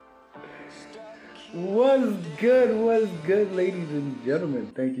What's good, ladies and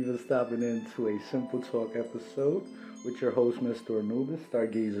gentlemen? Thank you for stopping in to a Simple Talk episode with your host, Mr. Anubis.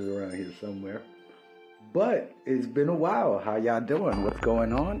 Stargazers around here somewhere. But it's been a while. How y'all doing? What's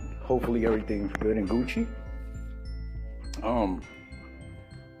going on? Hopefully everything's good and Gucci.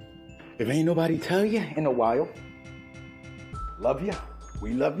 If ain't nobody tell you in a while, love you,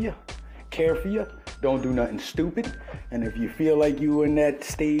 we love you, care for you, don't do nothing stupid. And if you feel like you in that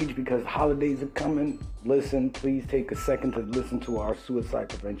stage because holidays are coming, listen, please take a second to listen to our suicide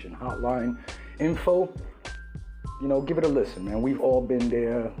prevention hotline info. You know, give it a listen, man. We've all been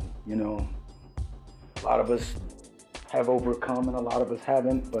there, you know. A lot of us have overcome and a lot of us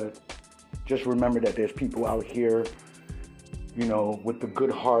haven't, but just remember that there's people out here, you know, with the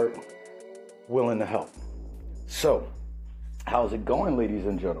good heart, willing to help. So, how's it going, ladies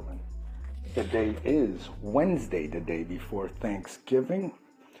and gentlemen? The day is Wednesday, the day before Thanksgiving.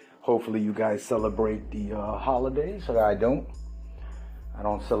 Hopefully you guys celebrate the holidays, but I don't. I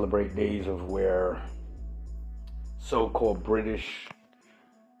don't celebrate days of where so-called British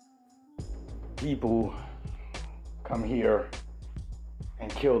people come here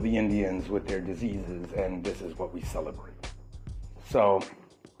and kill the Indians with their diseases, and this is what we celebrate. So,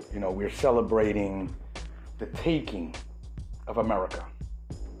 you know, we're celebrating the taking of America.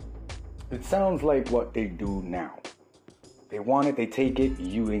 It sounds like what they do now. They want it, they take it,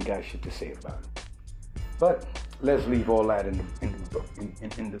 you ain't got shit to say about it. But let's leave all that in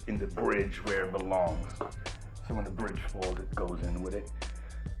the bridge where it belongs. So when the bridge falls, it goes in with it.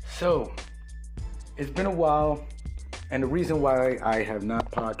 So, it's been a while, and the reason why I have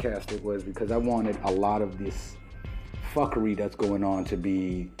not podcasted was because I wanted a lot of this fuckery that's going on to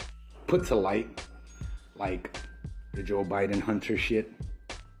be put to light, like the Joe Biden Hunter shit.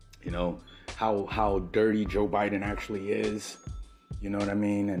 You know, how dirty Joe Biden actually is. You know what I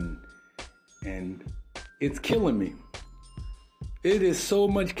mean? And it's killing me. It is so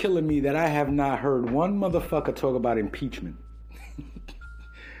much killing me that I have not heard one motherfucker talk about impeachment.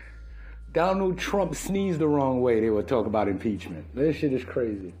 Donald Trump sneezed the wrong way, they would talk about impeachment. This shit is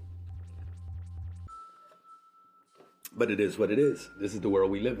crazy. But it is what it is. This is the world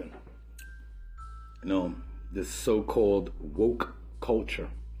we live in. You know, this so-called woke culture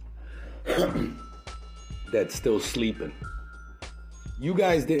that's still sleeping. You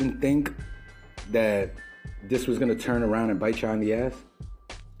guys didn't think that this was going to turn around and bite you on the ass?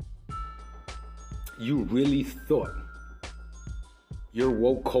 You really thought your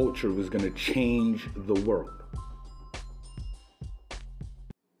woke culture was going to change the world?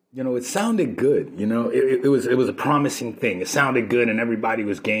 You know, it sounded good. You know, it was a promising thing. It sounded good and everybody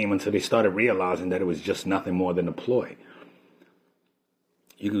was game until they started realizing that it was just nothing more than a ploy.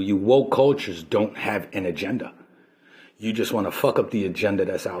 You woke cultures don't have an agenda. You just want to fuck up the agenda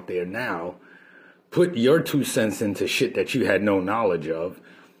that's out there now, put your 2 cents into shit that you had no knowledge of,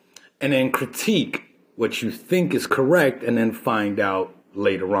 and then critique what you think is correct and then find out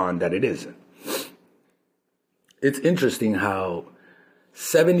later on that it isn't. It's interesting how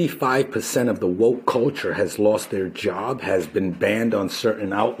 75% of the woke culture has lost their job, has been banned on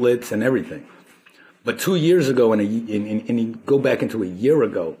certain outlets and everything. But 2 years ago, and you go back into a year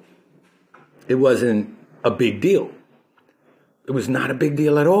ago, it wasn't a big deal. It was not a big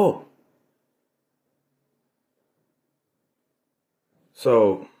deal at all.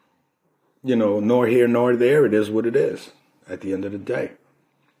 So, you know, nor here nor there, it is what it is. At the end of the day,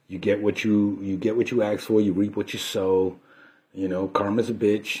 you get what you ask for, you reap what you sow. You know, karma's a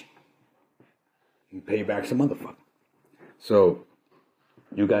bitch. You pay back some motherfucker. So,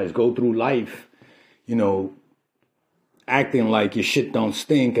 you guys go through life, you know, acting like your shit don't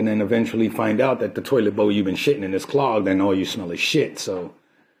stink, and then eventually find out that the toilet bowl you've been shitting in is clogged and all you smell is shit. So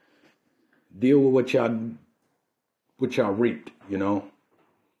deal with what y'all reaped, you know.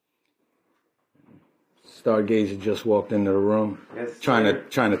 Stargazer just walked into the room, yes, trying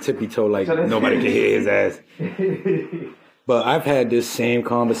to tippy toe like nobody can hear his ass. But I've had this same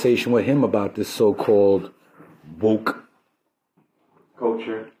conversation with him about this so-called woke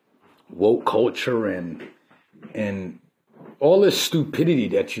culture and all this stupidity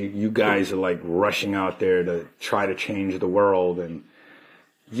that you guys are like rushing out there to try to change the world, and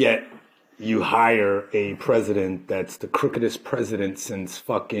yet you hire a president that's the crookedest president since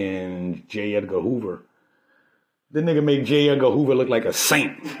fucking J. Edgar Hoover. The nigga made J. Edgar Hoover look like a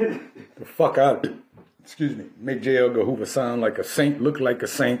saint. The fuck out. Excuse me. Make J. Edgar Hoover sound like a saint, look like a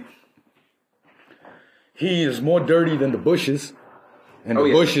saint. He is more dirty than the Bushes. And the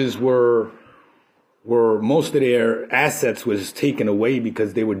Bushes were were most of their assets was taken away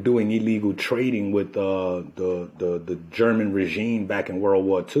because they were doing illegal trading with the German regime back in World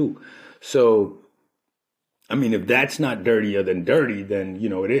War II. So, I mean, if that's not dirtier than dirty, then, you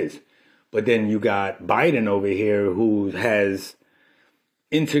know, it is. But then you got Biden over here who has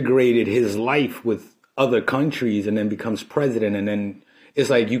integrated his life with other countries and then becomes president. And then it's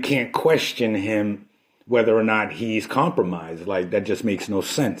like you can't question him whether or not he's compromised. Like, that just makes no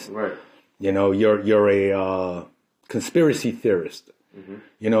sense. Right. You know, you're a conspiracy theorist. Mm-hmm.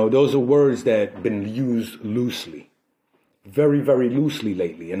 You know, those are words that have been used loosely, very, very loosely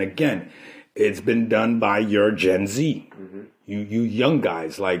lately. And again, it's been done by your Gen Z. Mm-hmm. You young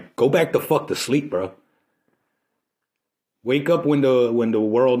guys, like, go back the fuck to sleep, bro. Wake up when the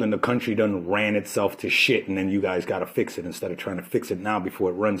world and the country done ran itself to shit, and then you guys got to fix it instead of trying to fix it now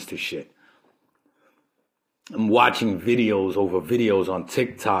before it runs to shit. I'm watching videos over videos on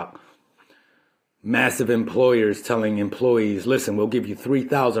TikTok. Massive employers telling employees, listen, we'll give you $3,000,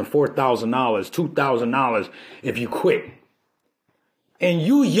 $4,000, $2,000 if you quit. And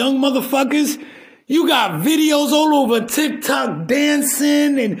you young motherfuckers, you got videos all over TikTok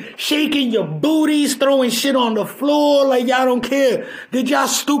dancing and shaking your booties, throwing shit on the floor like y'all don't care. Did y'all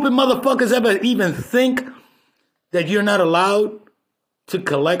stupid motherfuckers ever even think that you're not allowed to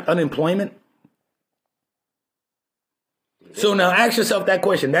collect unemployment? So now ask yourself that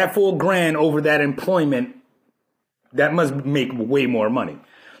question. That $4,000 over that employment, that must make way more money.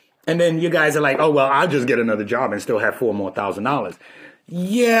 And then you guys are like, oh, well, I'll just get another job and still have $4,000 more.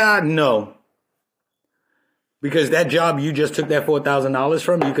 Yeah, no. Because that job you just took that $4,000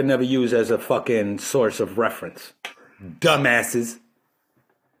 from, you could never use as a fucking source of reference. Dumbasses.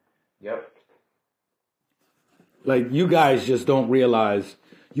 Yep. Like, you guys just don't realize,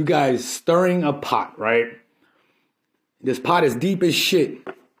 you guys stirring a pot, right? This pot is deep as shit.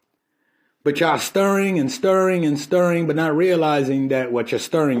 But y'all stirring and stirring and stirring, but not realizing that what you're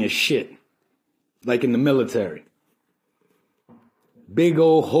stirring is shit. Like in the military. Big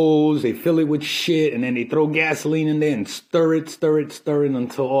old holes, they fill it with shit, and then they throw gasoline in there and stir it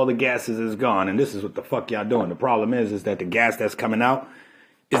until all the gases is gone. And this is what the fuck y'all doing. The problem is that the gas that's coming out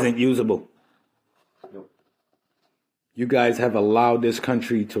isn't usable. Nope. You guys have allowed this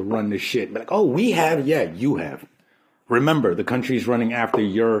country to run this shit. Like, oh, we have? Yeah, you have. Remember, the country's running after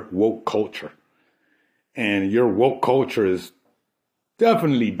your woke culture. And your woke culture is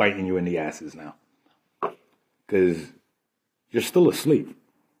definitely biting you in the asses now. Because you're still asleep.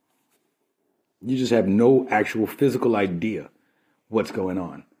 You just have no actual physical idea what's going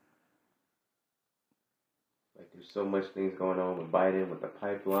on. Like, there's so much things going on with Biden, with the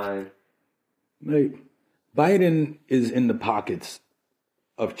pipeline. Like, Biden is in the pockets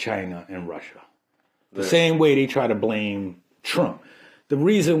of China and Russia. The same way they try to blame Trump. The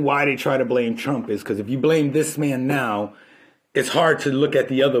reason why they try to blame Trump is because if you blame this man now, it's hard to look at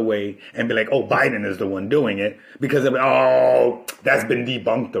the other way and be like, oh, Biden is the one doing it. Because, oh, that's been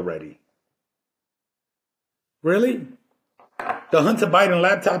debunked already. Really? The Hunter Biden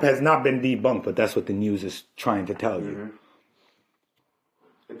laptop has not been debunked, but that's what the news is trying to tell you.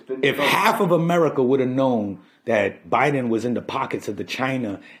 Mm-hmm. If half of America would have known that Biden was in the pockets of the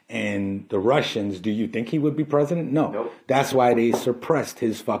China and the Russians, do you think he would be president? No. Nope. That's why they suppressed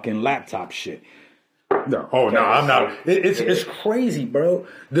his fucking laptop shit. No. Oh, no, I'm not. It's crazy, bro.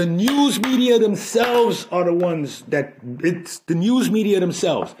 The news media themselves are the ones that, it's the news media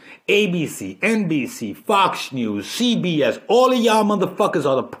themselves. ABC, NBC, Fox News, CBS, all of y'all motherfuckers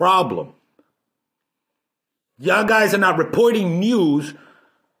are the problem. Y'all guys are not reporting news.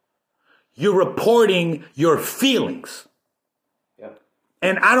 You're reporting your feelings. Yep.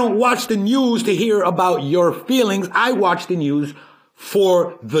 And I don't watch the news to hear about your feelings. I watch the news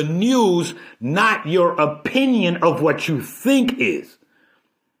for the news, not your opinion of what you think is.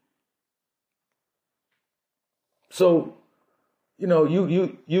 So, you know,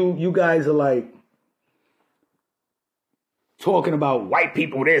 you guys are like talking about white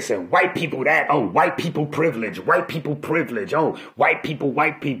people this and white people that. Oh, white people privilege, white people privilege. Oh, white people,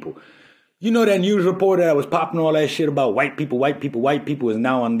 white people. You know that news reporter that was popping all that shit about white people is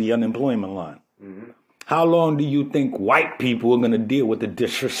now on the unemployment line. Mm-hmm. How long do you think white people are going to deal with the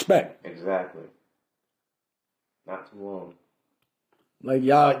disrespect? Exactly. Not too long. Like,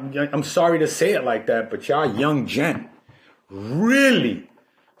 y'all, I'm sorry to say it like that, but y'all young gen really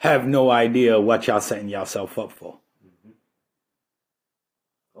have no idea what y'all setting yourself up for. Mm-hmm.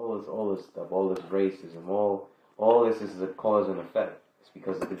 All this stuff, all this racism, all this is a cause and effect. It's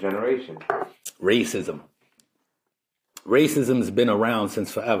because of the generation. Racism. Racism's been around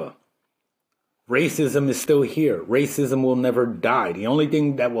since forever. Racism is still here. Racism will never die. The only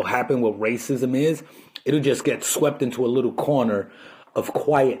thing that will happen with racism is it'll just get swept into a little corner of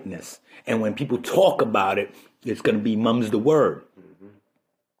quietness. And when people talk about it, it's going to be mum's the word.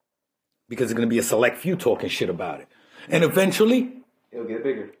 Because it's going to be a select few talking shit about it. And eventually, it'll get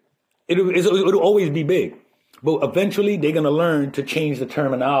bigger. It'll always be big. But eventually, they're going to learn to change the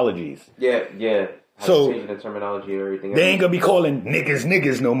terminologies. Yeah. So, changing the terminology and everything. They ain't going to be calling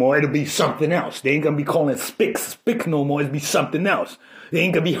niggas no more. It'll be something else. They ain't going to be calling spick no more. It'll be something else. They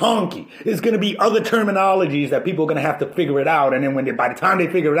ain't going to be honky. It's going to be other terminologies that people are going to have to figure it out. And then by the time they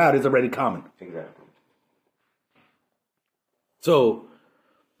figure it out, it's already common. Exactly. So,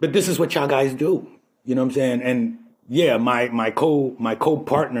 but this is what y'all guys do. You know what I'm saying? And yeah, my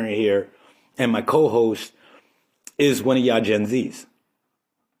co-partner here and my co-host is one of y'all Gen Zs.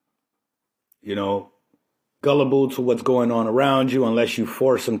 You know, gullible to what's going on around you unless you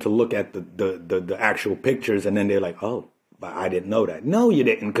force them to look at the actual pictures, and then they're like, oh, but I didn't know that. No, you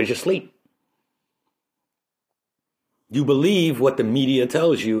didn't, because you sleep. You believe what the media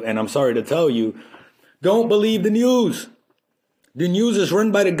tells you, and I'm sorry to tell you, don't believe the news. The news is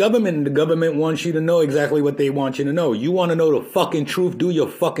run by the government, and the government wants you to know exactly what they want you to know. You want to know the fucking truth, do your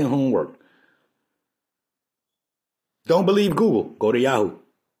fucking homework. Don't believe Google, go to Yahoo.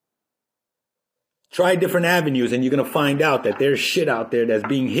 Try different avenues, and you're going to find out that there's shit out there that's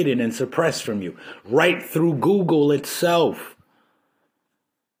being hidden and suppressed from you. Right through Google itself.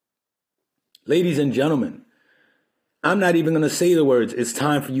 Ladies and gentlemen, I'm not even going to say the words, it's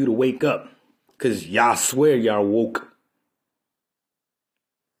time for you to wake up. Because y'all swear y'all woke.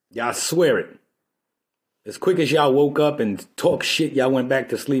 Y'all swear it. As quick as y'all woke up and talk shit, y'all went back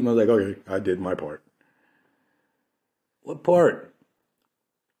to sleep and I was like, okay, I did my part. What part?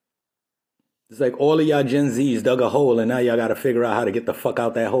 It's like all of y'all Gen Zs dug a hole and now y'all got to figure out how to get the fuck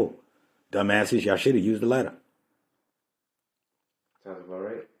out that hole. Dumbasses, y'all should have used the ladder. Sounds about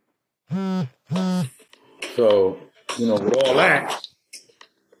right. So, you know, with all that,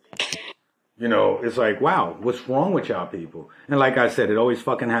 you know, it's like, wow, what's wrong with y'all people? And like I said, it always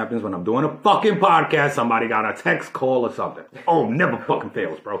fucking happens when I'm doing a fucking podcast, somebody got a text, call, or something. Oh, never fucking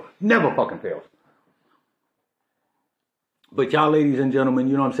fails, bro. Never fucking fails. But y'all ladies and gentlemen,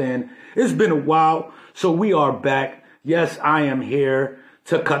 you know what I'm saying? It's been a while, so we are back. Yes, I am here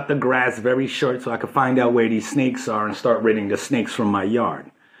to cut the grass very short so I can find out where these snakes are and start ridding the snakes from my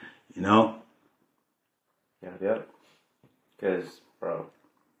yard. You know? Yeah. Because, bro,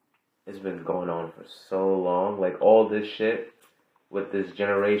 it's been going on for so long. Like, all this shit with this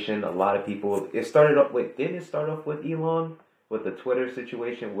generation, a lot of people... Didn't it start off with Elon? With the Twitter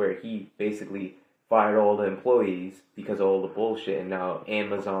situation where he basically... fired all the employees because of all the bullshit, and now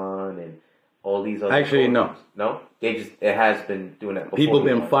Amazon and all these other... Actually, no. No? It has been doing that before. People have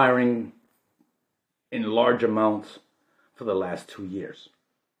been firing in large amounts for the last 2 years.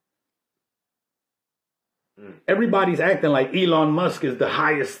 Everybody's acting like Elon Musk is the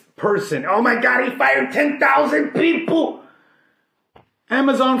highest person. Oh my God, he fired 10,000 people.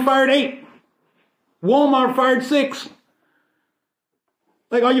 Amazon fired 8. Walmart fired 6.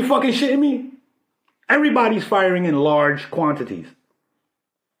 Like, are you fucking shitting me? Everybody's firing in large quantities.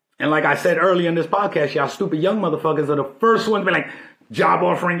 And like I said earlier in this podcast, y'all stupid young motherfuckers are the first ones to be like, job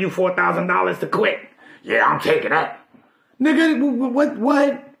offering you $4,000 to quit. Yeah, I'm taking that. Nigga,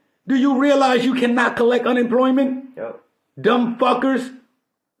 what? Do you realize you cannot collect unemployment? Yep. Dumb fuckers.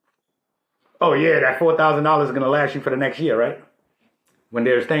 Oh yeah, that $4,000 is going to last you for the next year, right? When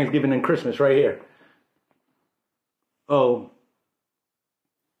there's Thanksgiving and Christmas right here. Oh,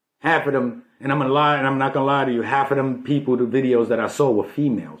 half of them, and I'm gonna lie, and I'm not gonna lie to you, half of them people, the videos that I saw were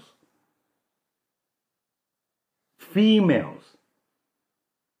females. Females.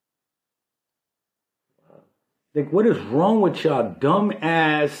 Like, what is wrong with y'all dumb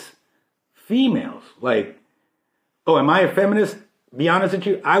ass females? Like, oh, am I a feminist? Be honest with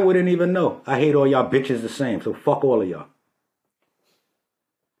you, I wouldn't even know. I hate all y'all bitches the same, so fuck all of y'all.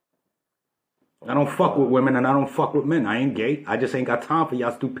 I don't fuck with women and I don't fuck with men. I ain't gay. I just ain't got time for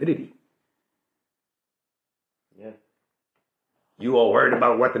y'all stupidity. Yeah. You all worried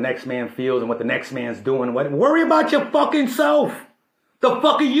about what the next man feels and what the next man's doing. Worry about your fucking self. The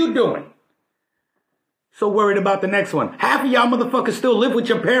fuck are you doing? So worried about the next one. Half of y'all motherfuckers still live with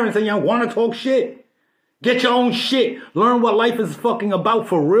your parents and y'all want to talk shit. Get your own shit. Learn what life is fucking about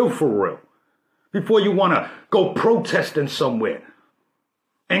for real. Before you want to go protesting somewhere.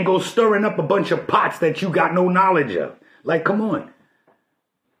 And go stirring up a bunch of pots that you got no knowledge of. Like, come on.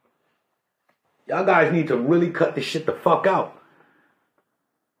 Y'all guys need to really cut this shit the fuck out.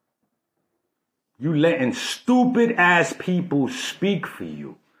 You letting stupid ass people speak for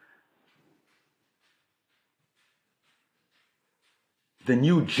you. the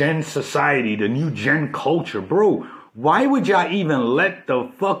new gen society, the new gen culture. Bro, why would y'all even let the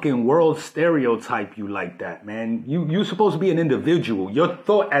fucking world stereotype you like that, man? You're supposed to be an individual. Your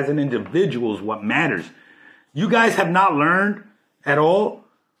thought as an individual is what matters. You guys have not learned at all.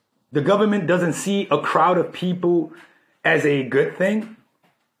 The government doesn't see a crowd of people as a good thing.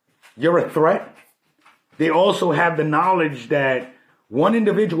 You're a threat. They also have the knowledge that one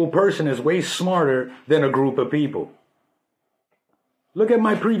individual person is way smarter than a group of people. Look at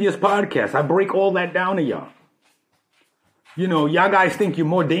my previous podcast. I break all that down to y'all. You know, y'all guys think you're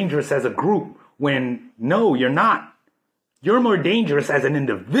more dangerous as a group when no, you're not. You're more dangerous as an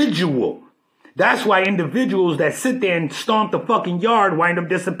individual. That's why individuals that sit there and stomp the fucking yard wind up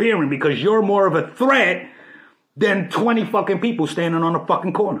disappearing, because you're more of a threat than 20 fucking people standing on a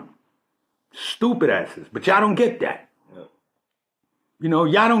fucking corner. Stupid asses. But y'all don't get that. You know,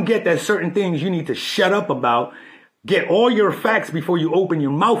 y'all don't get that certain things you need to shut up about. Get all your facts before you open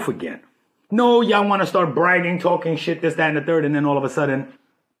your mouth again. No, y'all want to start bragging, talking shit, this, that, and the third, and then all of a sudden,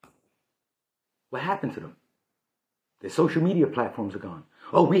 what happened to them? Their social media platforms are gone.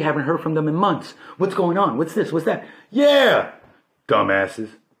 Oh, we haven't heard from them in months. What's going on? What's this? What's that? Yeah, dumbasses.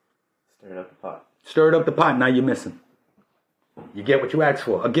 Stirred up the pot. Stirred up the pot, now you're missing. You get what you asked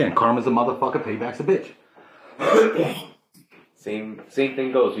for. Again, karma's a motherfucker, payback's a bitch. Same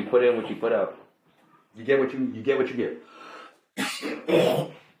thing goes. You put in what you put out. You get what you get.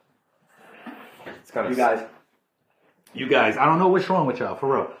 It's kind of you guys, I don't know what's wrong with y'all,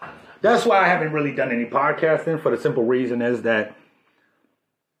 for real. That's why I haven't really done any podcasting, for the simple reason is that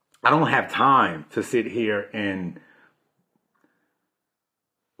I don't have time to sit here and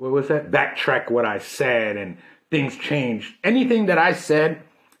backtrack what I said, and things change. Anything that I said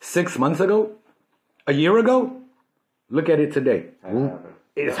 6 months ago, a year ago, look at it today.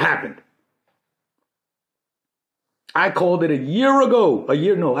 It's happened. I called it a year ago.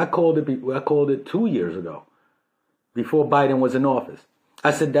 I called it 2 years ago, before Biden was in office.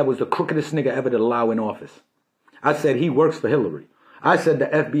 I said that was the crookedest nigga ever to allow in office. I said he works for Hillary. I said the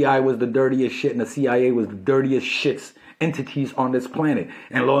FBI was the dirtiest shit and the CIA was the dirtiest shits entities on this planet.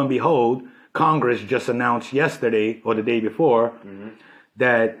 And lo and behold, Congress just announced yesterday or the day before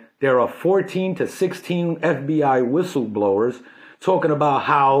that there are 14 to 16 FBI whistleblowers talking about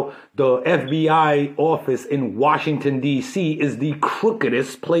how the FBI office in Washington, D.C. is the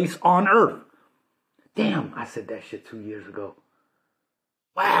crookedest place on earth. Damn, I said that shit 2 years ago.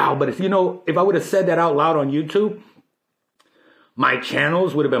 Wow, but if I would have said that out loud on YouTube, my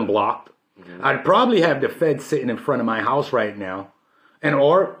channels would have been blocked. I'd probably have the Fed sitting in front of my house right now,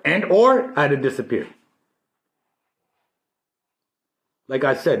 or I'd have disappeared. Like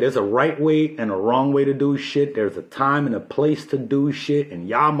I said, there's a right way and a wrong way to do shit. There's a time and a place to do shit. And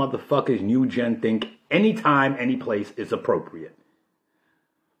y'all motherfuckers, new gen, think anytime, any place is appropriate.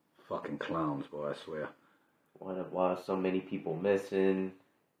 Fucking clowns, boy, I swear. Why are so many people missing?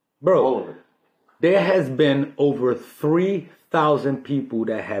 Bro, all of it. There has been over 3,000 people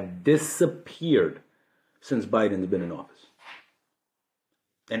that have disappeared since Biden's been in office.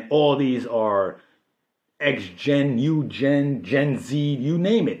 And all these are X-Gen, New Gen, Gen Z, you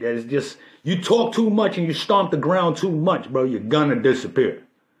name it. There's just, you talk too much and you stomp the ground too much, bro, you're gonna disappear.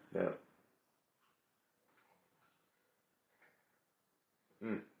 Yeah.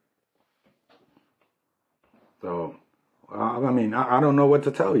 So, I mean, I don't know what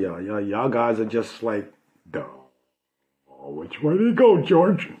to tell y'all. Y'all guys are just like, duh. Oh, which way did he go,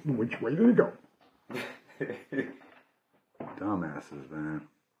 George? Which way did he go? Dumbasses, man.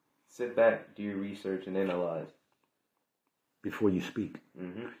 Sit back, do your research, and analyze. Before you speak.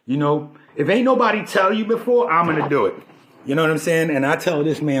 You know, if ain't nobody tell you before, I'm going to do it. You know what I'm saying? And I tell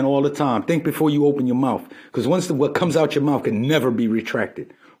this man all the time, think before you open your mouth. Because what comes out your mouth can never be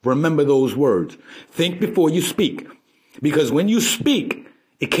retracted. Remember those words. Think before you speak. Because when you speak,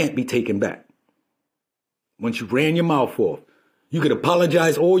 it can't be taken back. Once you ran your mouth off, you could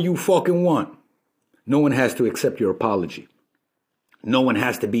apologize all you fucking want. No one has to accept your apology. No one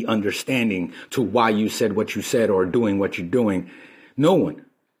has to be understanding to why you said what you said or doing what you're doing. No one.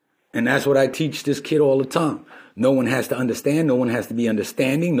 And that's what I teach this kid all the time. No one has to understand. No one has to be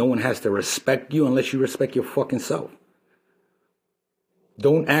understanding. No one has to respect you unless you respect your fucking self.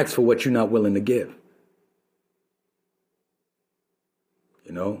 Don't ask for what you're not willing to give.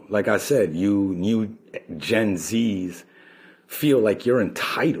 You know, like I said, you new Gen Zs feel like you're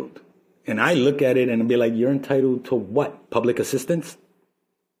entitled. And I look at it and be like, you're entitled to what? Public assistance?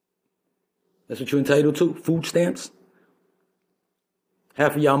 That's what you're entitled to? Food stamps?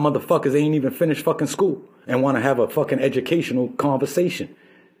 Half of y'all motherfuckers ain't even finished fucking school and want to have a fucking educational conversation.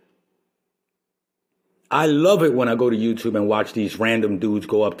 I love it when I go to YouTube and watch these random dudes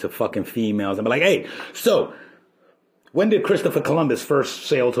go up to fucking females and be like, hey, so when did Christopher Columbus first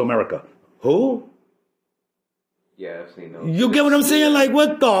sail to America? Who? Yeah, I've seen those. You get what I'm saying? Like,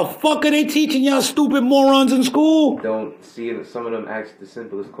 what the fuck are they teaching y'all stupid morons in school? Don't see it. Some of them ask the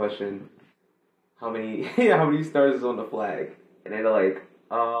simplest question: how many stars is on the flag? And they're like,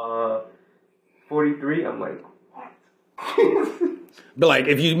 43. I'm like, what? But like,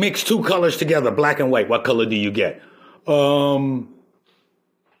 if you mix two colors together, black and white, what color do you get? I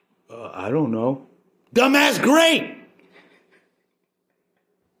don't know. Dumbass, great.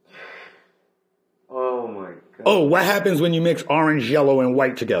 Oh my god. Oh, what happens when you mix orange, yellow, and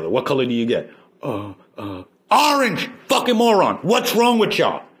white together? What color do you get? Orange. Fucking moron. What's wrong with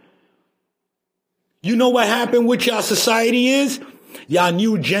y'all? You know what happened with y'all society is? Y'all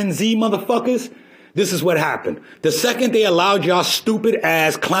new Gen Z motherfuckers? This is what happened. The second they allowed y'all stupid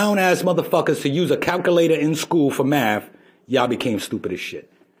ass, clown ass motherfuckers to use a calculator in school for math, y'all became stupid as shit.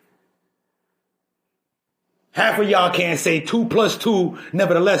 Half of y'all can't say 2 plus 2,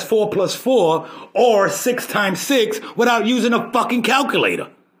 nevertheless 4 plus 4, or 6 times 6 without using a fucking calculator.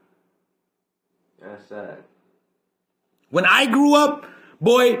 That's sad. When I grew up,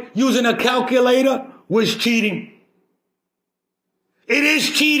 boy, using a calculator was cheating. It is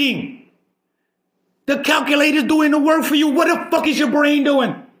cheating. The calculator's doing the work for you. What the fuck is your brain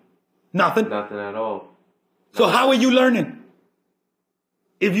doing? Nothing. Nothing at all. So how are you learning?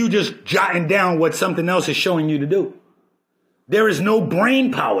 If you just jotting down what something else is showing you to do. There is no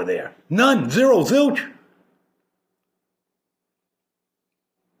brain power there. None. Zero. Zilch.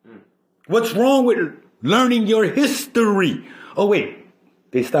 What's wrong with learning your history? Oh, wait.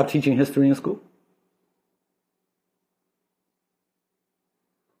 They stopped teaching history in school?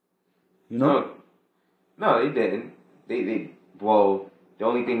 You know? No, they didn't. Well, the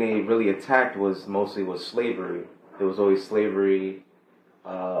only thing they really attacked was slavery. There was always slavery,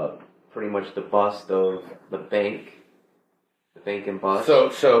 pretty much the bust of the bank and bust.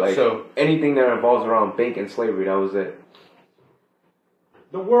 So anything that revolves around bank and slavery, that was it.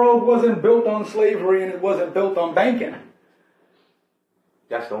 The world wasn't built on slavery and it wasn't built on banking.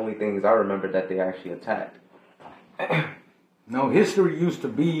 That's the only things I remember that they actually attacked. No, history used to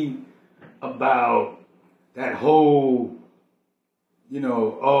be about that whole,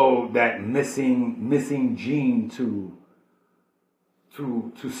 that missing gene to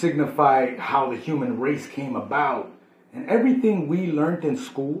signify how the human race came about. And everything we learned in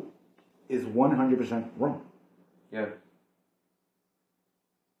school is 100% wrong. Yeah.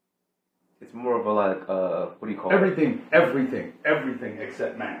 It's more of a what do you call it? Everything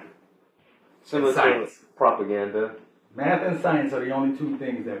except math. Similar to propaganda. Math and science are the only two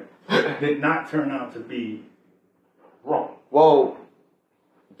things that did not turn out to be wrong. Well,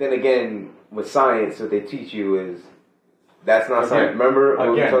 then again, with science, what they teach you is that's not science. Remember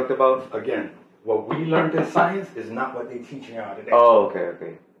what we talked about? Again, what we learned in science is not what they teach you out today. Oh,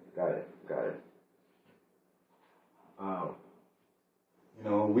 okay. Got it. Wow.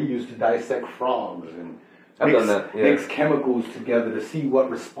 We used to dissect frogs and mix chemicals together to see what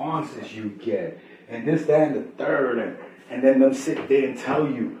responses you get. And this, that, and the third. And then them sit there and tell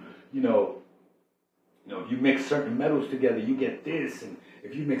you, if you mix certain metals together, you get this. And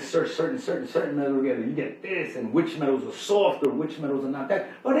if you mix certain metals together, you get this. And which metals are softer, which metals are not that.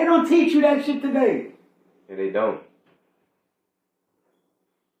 But they don't teach you that shit today. Yeah, they don't.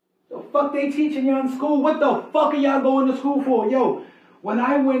 The fuck they teaching y'all in school? What the fuck are y'all going to school for? Yo, when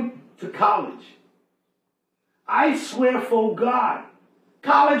I went to college, I swear for God,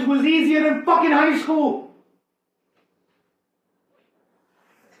 college was easier than fucking high school.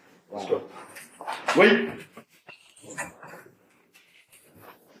 Let's go. Wait.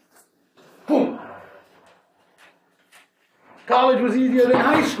 Boom. College was easier than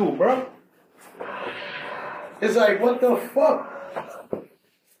high school, bro. It's like, what the fuck?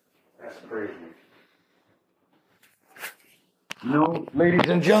 That's crazy. Ladies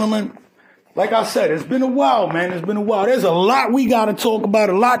and gentlemen, like I said, it's been a while, man. It's been a while. There's a lot we got to talk about,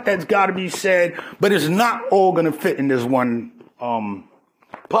 a lot that's got to be said, but it's not all going to fit in this one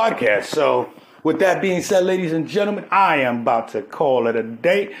podcast. So with that being said, ladies and gentlemen, I am about to call it a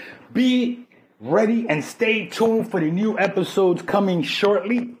day. Be ready and stay tuned for the new episodes coming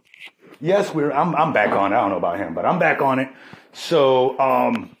shortly. Yes, I'm back on it. I don't know about him, but I'm back on it. So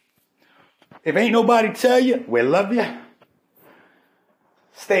if ain't nobody tell you, we love you.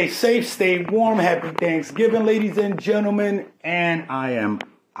 Stay safe, stay warm. Happy Thanksgiving, ladies and gentlemen. And I am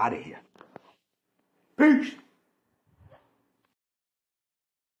out of here. Peace.